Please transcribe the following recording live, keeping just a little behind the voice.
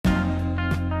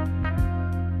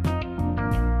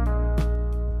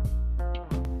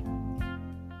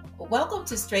Welcome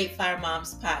to Straight Fire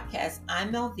Moms Podcast.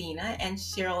 I'm Melvina and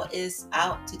Cheryl is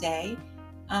out today.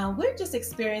 We're just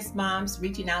experienced moms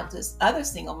reaching out to other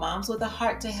single moms with a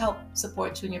heart to help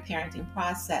support you in your parenting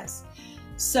process.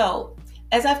 So,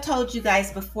 as I've told you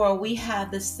guys before, we have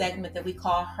this segment that we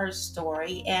call Her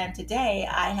Story. And today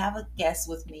I have a guest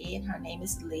with me and her name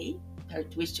is Lee.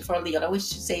 We should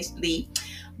say Lee,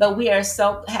 but we are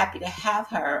so happy to have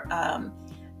her.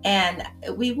 And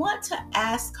we want to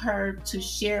ask her to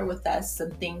share with us some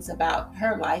things about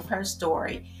her life, her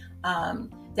story,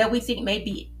 that we think may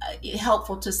be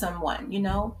helpful to someone,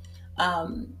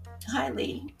 Hi,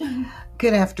 Lee.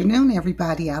 Good afternoon,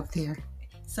 everybody out there.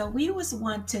 So we just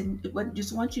want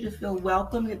you to feel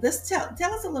welcome. Let's tell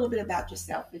us a little bit about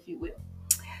yourself, if you will.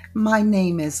 My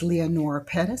name is Leonora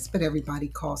Pettis, but everybody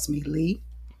calls me Lee.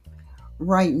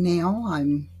 Right now,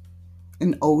 I'm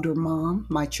an older mom.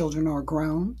 My children are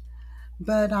grown,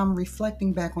 but I'm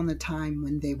reflecting back on the time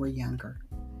when they were younger.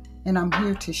 And I'm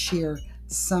here to share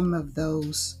some of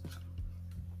those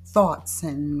thoughts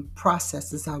and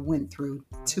processes I went through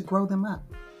to grow them up.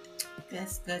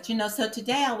 That's good. So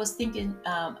today I was thinking,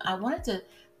 I wanted to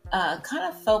kind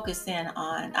of focus in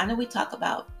on, I know we talk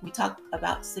about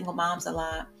single moms a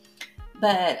lot,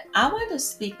 but I wanted to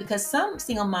speak because some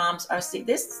single moms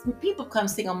people become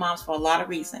single moms for a lot of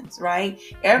reasons, right?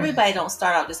 Everybody don't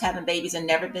start out just having babies and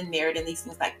never been married and these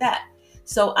things like that.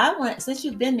 So since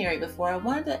you've been married before, I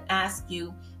wanted to ask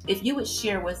you if you would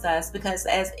share with us, because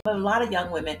as a lot of young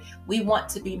women, we want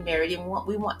to be married and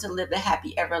we want to live the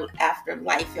happy ever after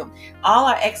life, all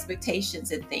our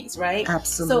expectations and things, right?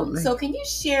 Absolutely. So can you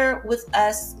share with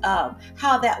us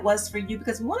how that was for you?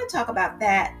 Because we want to talk about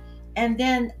that, and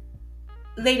then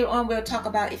later on we'll talk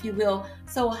about, if you will,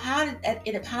 so how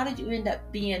did you end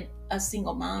up being a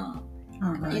single mom?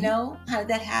 All right. How did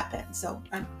that happen? So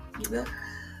you will.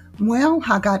 Well,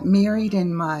 I got married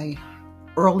in my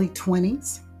early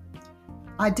 20s.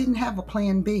 I didn't have a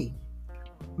plan B.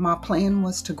 My plan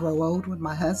was to grow old with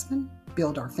my husband,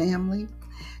 build our family,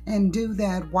 and do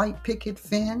that white picket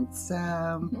fence,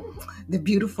 the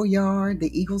beautiful yard,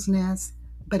 the eagle's nest,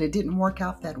 but it didn't work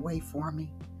out that way for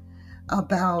me.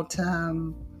 About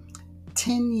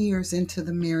 10 years into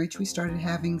the marriage, we started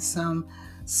having some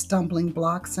stumbling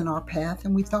blocks in our path,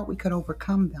 and we thought we could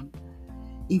overcome them.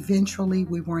 Eventually,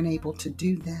 we weren't able to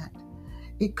do that.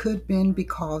 It could have been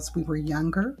because we were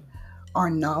younger, our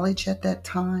knowledge at that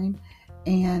time,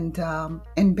 and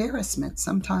embarrassment.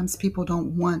 Sometimes people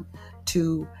don't want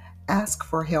to ask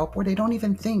for help, or they don't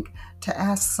even think to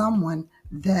ask someone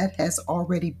that has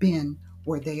already been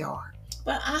where they are.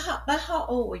 But how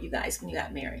old were you guys when you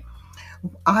got married?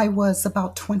 I was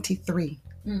about 23.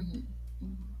 Mm-hmm.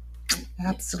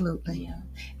 Absolutely. Yeah.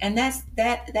 And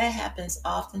that happens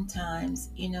oftentimes,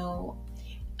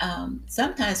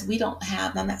 sometimes we don't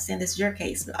have, I'm not saying this is your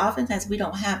case, but oftentimes we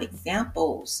don't have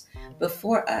examples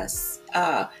before us,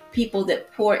 people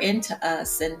that pour into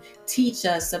us and teach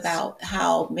us about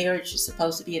how marriage is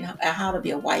supposed to be and how to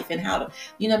be a wife and how to,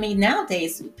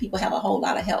 nowadays people have a whole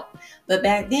lot of help. But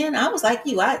back then I was like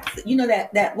you,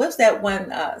 that what's that one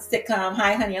sitcom,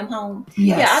 Hi Honey, I'm Home?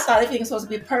 Yes. Yeah, I thought everything was supposed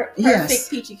to be perfect, yes.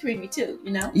 Peachy creamy too,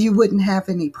 You wouldn't have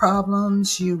any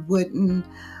problems. You wouldn't,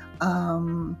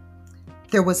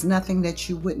 there was nothing that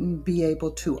you wouldn't be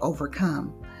able to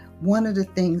overcome. One of the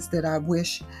things that I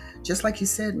wish, just like you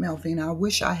said, Melvina, I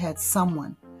wish I had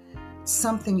something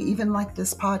even like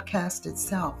this podcast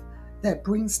itself, that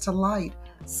brings to light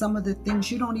some of the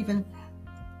things you don't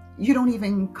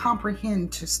even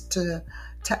comprehend to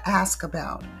ask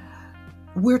about.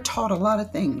 We're taught a lot of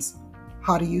things: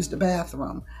 how to use the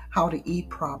bathroom, how to eat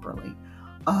properly,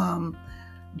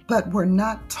 but we're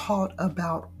not taught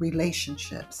about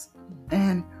relationships.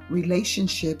 And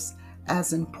relationships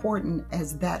as important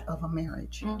as that of a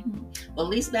marriage. Mm-hmm. Well, at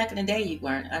least back in the day you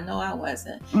weren't. I know I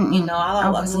wasn't. Mm-mm. All I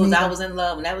was in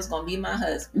love, and that was going to be my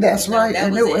husband. That's right.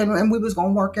 And we was going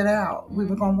to work it out. Mm-hmm. We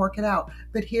were going to work it out.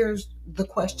 But here's the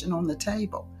question on the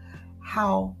table: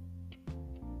 how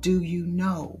do you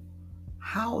know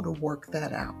how to work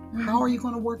that out? Mm-hmm. How are you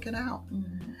going to work it out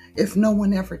if no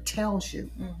one ever tells you?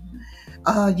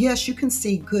 Mm-hmm. Yes, you can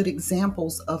see good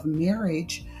examples of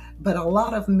marriage, but a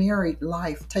lot of married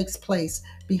life takes place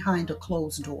behind a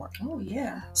closed door. Oh,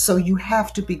 yeah. So you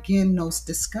have to begin those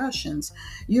discussions.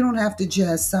 You don't have to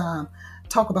just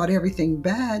talk about everything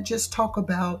bad. Just talk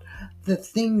about the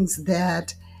things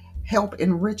that help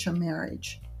enrich a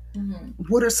marriage.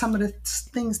 What are some of the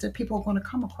things that people are going to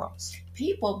come across?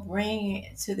 People bring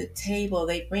to the table,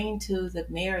 they bring to the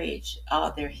marriage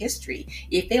their history.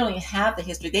 If they don't even have the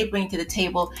history, they bring to the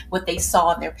table what they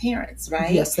saw in their parents,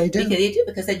 right? Yes, they do.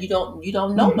 Because you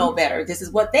don't know no better. This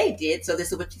is what they did, so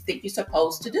this is what you think you're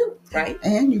supposed to do, right?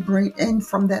 And you bring, and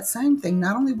from that same thing,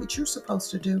 not only what you're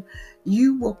supposed to do,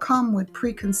 you will come with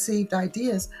preconceived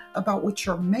ideas about what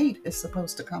your mate is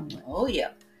supposed to come with. Oh yeah.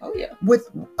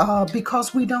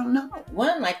 Because we don't know.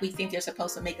 One, like we think they're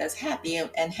supposed to make us happy,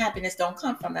 and happiness don't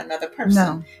come from another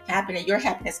person. No. Your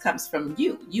happiness comes from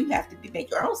you. You have to make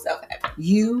your own self happy.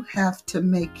 You have to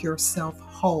make yourself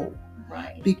whole.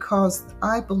 Right. Because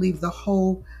I believe the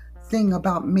whole thing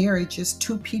about marriage is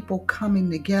two people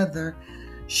coming together,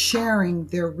 sharing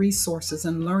their resources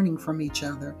and learning from each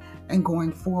other and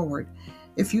going forward.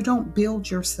 If you don't build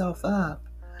yourself up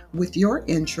with your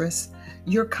interests,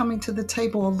 you're coming to the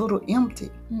table a little empty.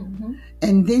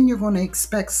 And then you're going to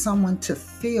expect someone to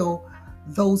fill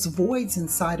those voids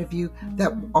inside of you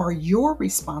that are your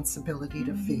responsibility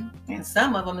to fill. And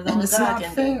some of them is only God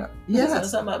can fair. do.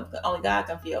 Yes. Some of them only God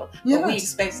can fill. But we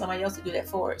expect somebody else to do that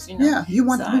for us. Yeah, we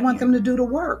want them to do the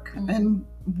work. And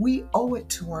we owe it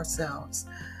to ourselves.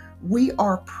 We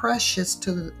are precious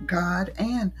to God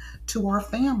and to our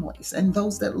families and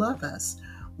those that love us.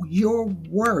 You're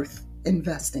worth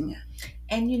investing in.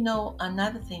 And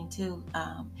another thing too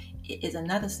is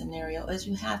another scenario is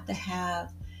you have to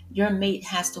have your mate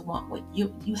has to want what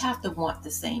you have to want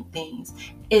the same things.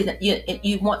 In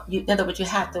other words, you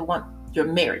have to want your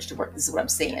marriage to work. This is what I'm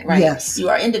saying, right? Yes. You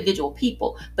are individual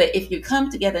people, but if you come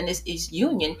together in this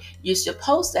union, you're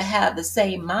supposed to have the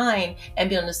same mind and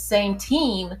be on the same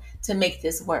team to make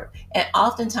this work. And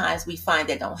oftentimes we find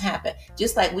that don't happen.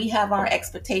 Just like we have our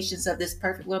expectations of this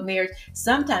perfect little marriage,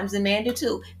 sometimes the man do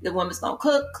too. The woman's gonna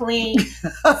cook, clean,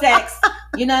 sex,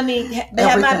 you know what I mean?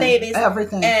 Have my babies.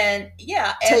 Everything. And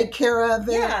take care of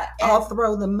it. Yeah. I'll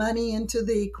throw the money into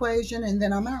the equation and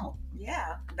then I'm out.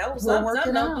 Yeah, some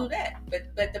don't do that.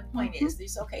 But the point is,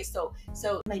 it's okay. So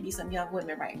maybe some young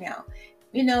women right now,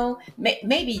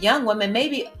 maybe young women,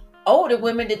 maybe older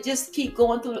women that just keep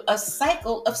going through a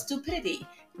cycle of stupidity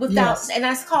and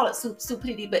I call it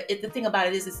stupidity. But the thing about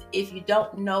it is if you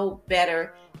don't know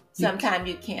better, sometimes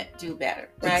you can't do better,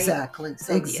 right? Exactly.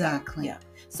 Exactly. Yeah.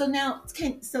 So now,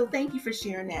 so thank you for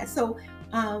sharing that. So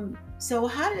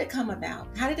how did it come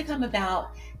about?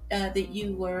 That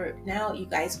you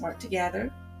guys work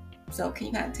together. So can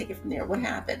you kind of take it from there? What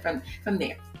happened from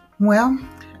there? Well,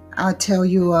 I'll tell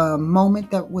you a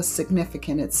moment that was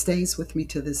significant. It stays with me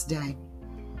to this day.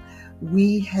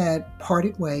 We had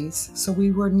parted ways. So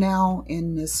we were now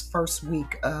in this first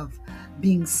week of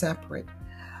being separate.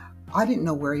 I didn't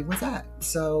know where he was at,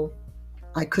 so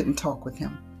I couldn't talk with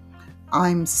him.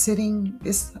 I'm sitting,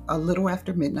 it's a little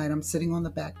after midnight, I'm sitting on the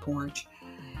back porch.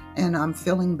 And I'm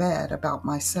feeling bad about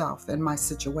myself and my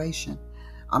situation.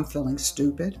 I'm feeling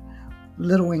stupid,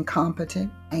 little incompetent,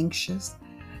 anxious,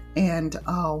 and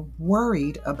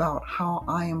worried about how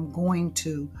I am going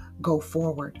to go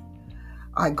forward.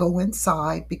 I go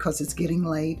inside because it's getting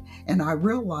late, and I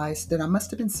realized that I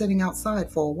must have been sitting outside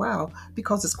for a while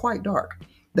because it's quite dark.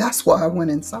 That's why I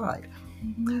went inside.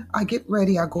 I get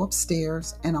ready, I go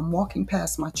upstairs, and I'm walking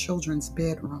past my children's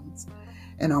bedrooms,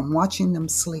 and I'm watching them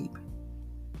sleep.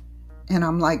 And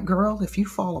I'm like, girl, if you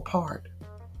fall apart,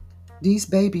 these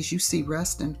babies you see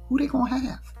resting, who they gonna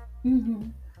have?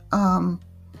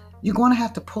 You're gonna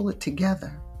have to pull it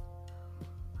together.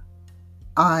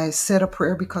 I said a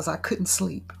prayer because I couldn't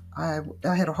sleep. I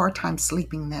had a hard time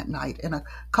sleeping that night and a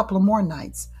couple of more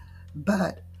nights.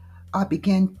 But I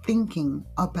began thinking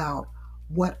about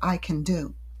what I can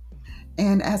do.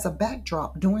 And as a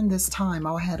backdrop, during this time,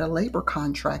 I had a labor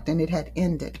contract and it had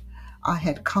ended. I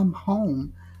had come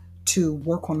home to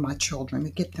work on my children,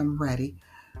 to get them ready.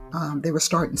 They were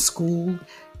starting school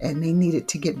and they needed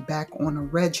to get back on a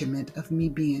regiment of me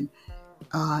being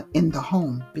in the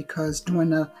home, because during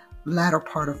the latter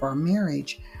part of our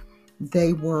marriage,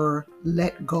 they were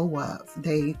let go of.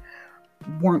 They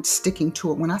weren't sticking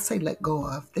to it. When I say let go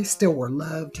of, they still were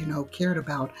loved, cared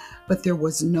about, but there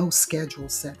was no schedule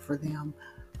set for them.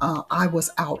 I was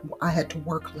out. I had to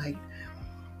work late,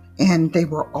 and they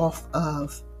were off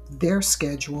of their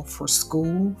schedule for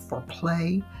school, for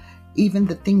play, even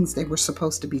the things they were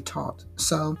supposed to be taught.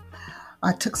 So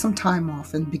I took some time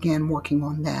off and began working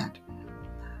on that.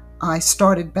 I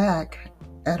started back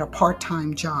at a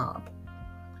part-time job.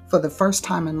 For the first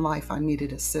time in life, I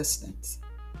needed assistance.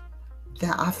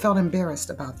 That I felt embarrassed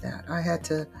about that. I had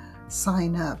to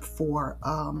sign up for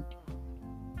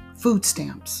food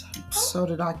stamps so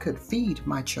that I could feed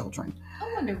my children.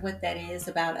 Oh wonder what that is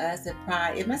about us, the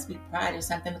pride. It must be pride or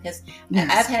something, because I've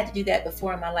Yes. had to do that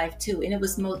before in my life too. And it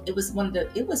was one of the,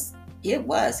 it was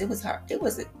hard. It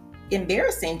was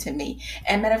embarrassing to me.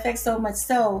 And matter of fact, so much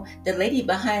so, the lady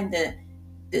behind the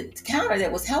counter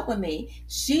that was helping me,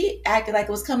 she acted like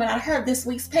it was coming out of her this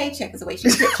week's paycheck, is the way she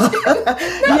treated no,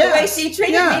 the way she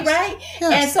treated me, right?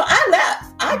 And Yes. so I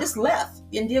left. I just left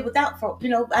and did without, for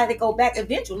I had to go back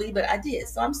eventually, but I did.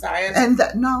 So I'm sorry. And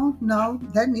no,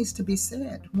 that needs to be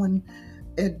said. When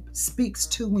it speaks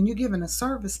to when you're giving a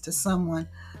service to someone,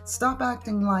 stop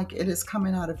acting like it is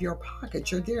coming out of your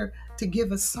pocket. You're there to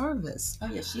give a service. Oh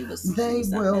yeah, she was. They was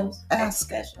something will else. ask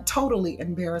Special. totally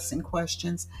embarrassing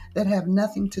questions that have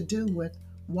nothing to do with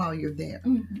while you're there,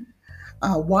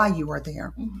 why you are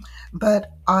there. Mhm.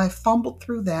 But I fumbled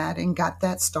through that and got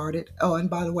that started. Oh, and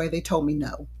by the way, they told me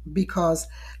no, because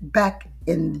back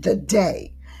in the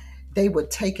day, they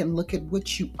would take and look at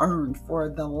what you earned for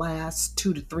the last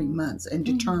 2 to 3 months and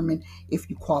determine if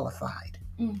you qualified.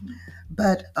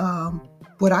 But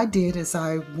what I did is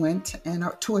I went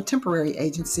to a temporary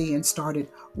agency and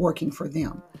started working for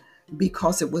them,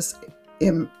 because it was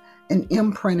an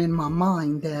imprint in my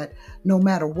mind that no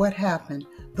matter what happened,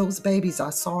 those babies I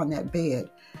saw in that bed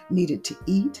needed to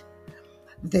eat.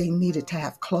 They needed to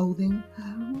have clothing.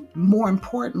 More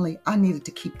importantly, I needed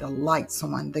to keep the lights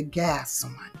on, the gas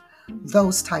on,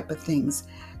 those type of things.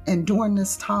 And during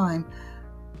this time,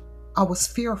 I was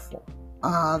fearful.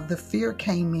 The fear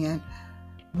came in.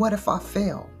 What if I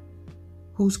fail?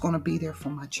 Who's going to be there for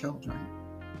my children?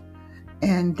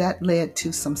 And that led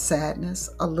to some sadness,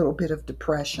 a little bit of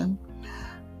depression.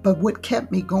 But what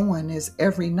kept me going is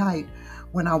every night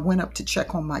when I went up to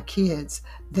check on my kids,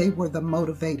 they were the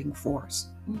motivating force.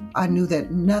 I knew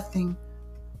that nothing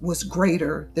was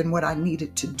greater than what I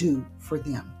needed to do for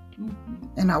them.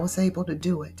 And I was able to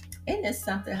do it. And it's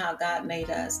something how God made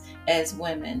us as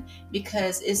women,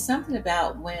 because it's something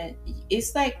about when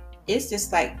it's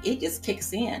just like it just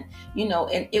kicks in,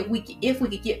 and if we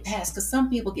could get past, because some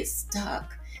people get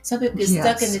stuck. Some people get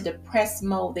stuck in the depressed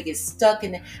mode. They get stuck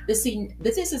in but this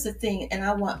is the thing, and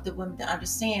I want the women to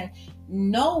understand,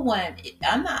 no one,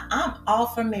 I'm all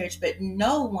for marriage, but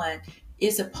no one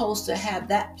is supposed to have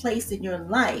that place in your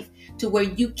life to where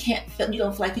you don't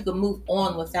feel like you can move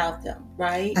on without them,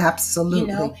 right?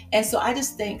 Absolutely. And so I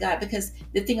just thank God, because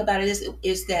the thing about it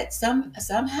is that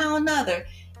somehow or another,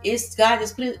 God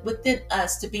has put it within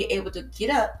us to be able to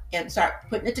get up and start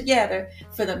putting it together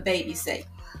for the baby's sake.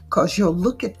 Because you'll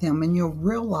look at them and you'll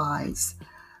realize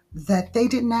that they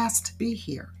didn't ask to be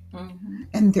here.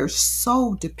 And they're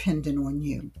so dependent on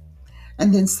you.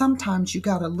 And then sometimes you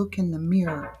got to look in the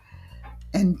mirror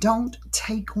and don't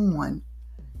take on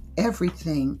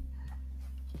everything.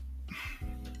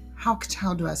 How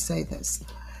do I say this?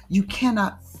 You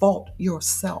cannot fault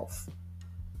yourself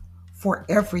for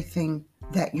everything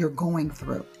that you're going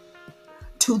through,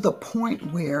 to the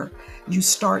point where you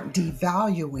start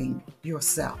devaluing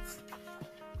yourself.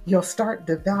 You'll start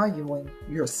devaluing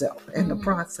yourself in the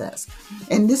process.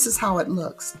 And this is how it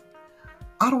looks.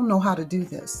 I don't know how to do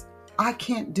this. I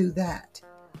can't do that.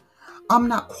 I'm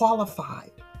not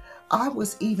qualified. I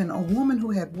was even a woman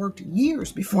who had worked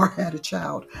years before I had a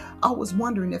child. I was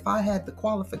wondering if I had the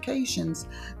qualifications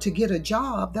to get a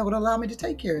job that would allow me to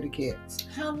take care of the kids.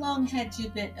 How long had you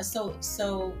been,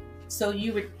 so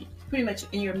you were pretty much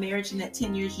in your marriage, in that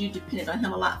 10 years, you depended on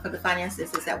him a lot for the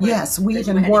finances, is that what? Yes, we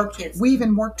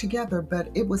even worked together, but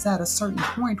it was at a certain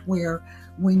point where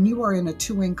when you are in a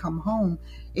 2-income home,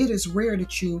 it is rare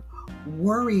that you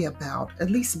worry about, at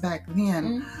least back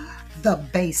then, the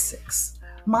basics.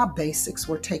 My basics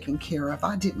were taken care of.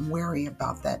 I didn't worry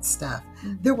about that stuff.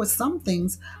 There were some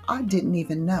things I didn't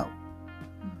even know,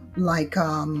 like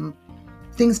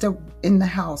things that in the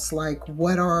house, like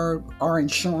what are our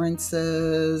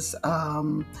insurances,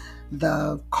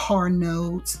 the car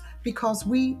notes, because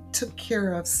we took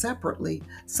care of separately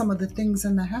some of the things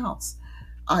in the house.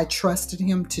 I trusted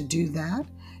him to do that.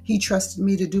 He trusted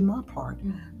me to do my part.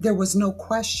 There was no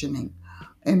questioning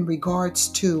in regards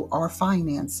to our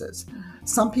finances.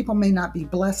 Some people may not be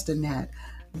blessed in that.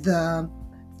 The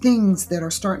things that are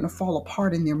starting to fall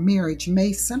apart in their marriage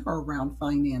may center around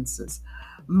finances.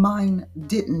 Mine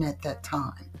didn't at that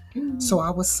time. So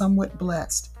I was somewhat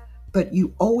blessed. But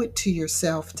you owe it to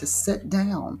yourself to sit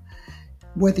down,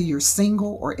 whether you're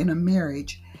single or in a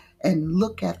marriage, and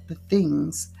look at the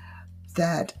things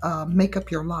that make up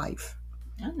your life.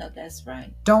 I know that's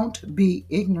right. Don't be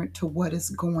ignorant to what is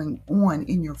going on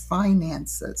in your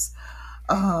finances,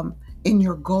 in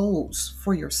your goals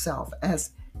for yourself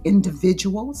as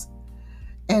individuals.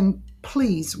 And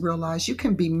please realize you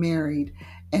can be married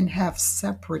and have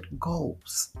separate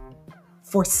goals.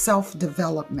 for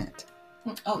self-development.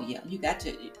 Oh yeah, you got to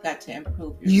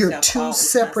improve yourself. You're two always,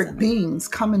 separate constantly. beings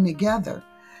coming together,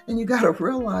 and you got to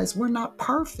realize we're not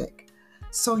perfect.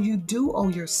 So you do owe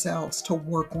yourselves to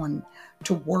work on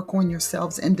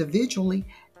yourselves individually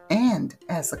and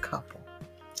as a couple.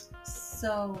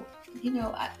 So, this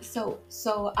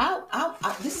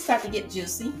is starting to get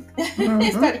juicy. It's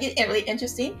Mhm. starting to get really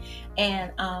interesting,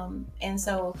 and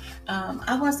so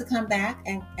I want us to come back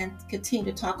and continue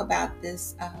to talk about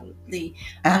this.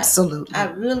 Absolutely. I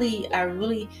really,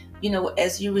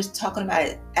 as you was talking about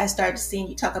it, I started seeing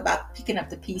you talk about picking up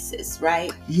the pieces,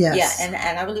 right? Yes. Yeah,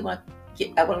 and I really want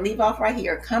to leave off right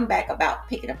here. Come back about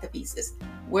picking up the pieces.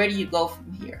 Where do you go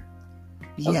from here?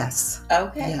 Yes.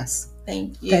 Okay. Yes.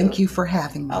 Thank you. Thank you for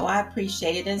having me. Oh, I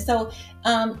appreciate it. And so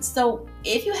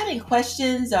if you have any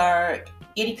questions or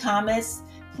any comments,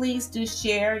 please do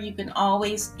share. You can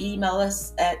always email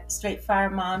us at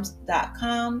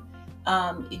straightfiremoms.com.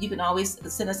 You can always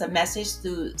send us a message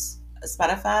through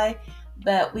Spotify,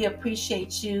 but we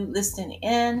appreciate you listening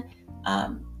in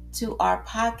to our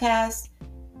podcast.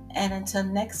 And until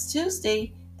next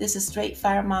Tuesday, this is Straight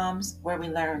Fire Moms, where we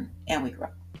learn and we grow.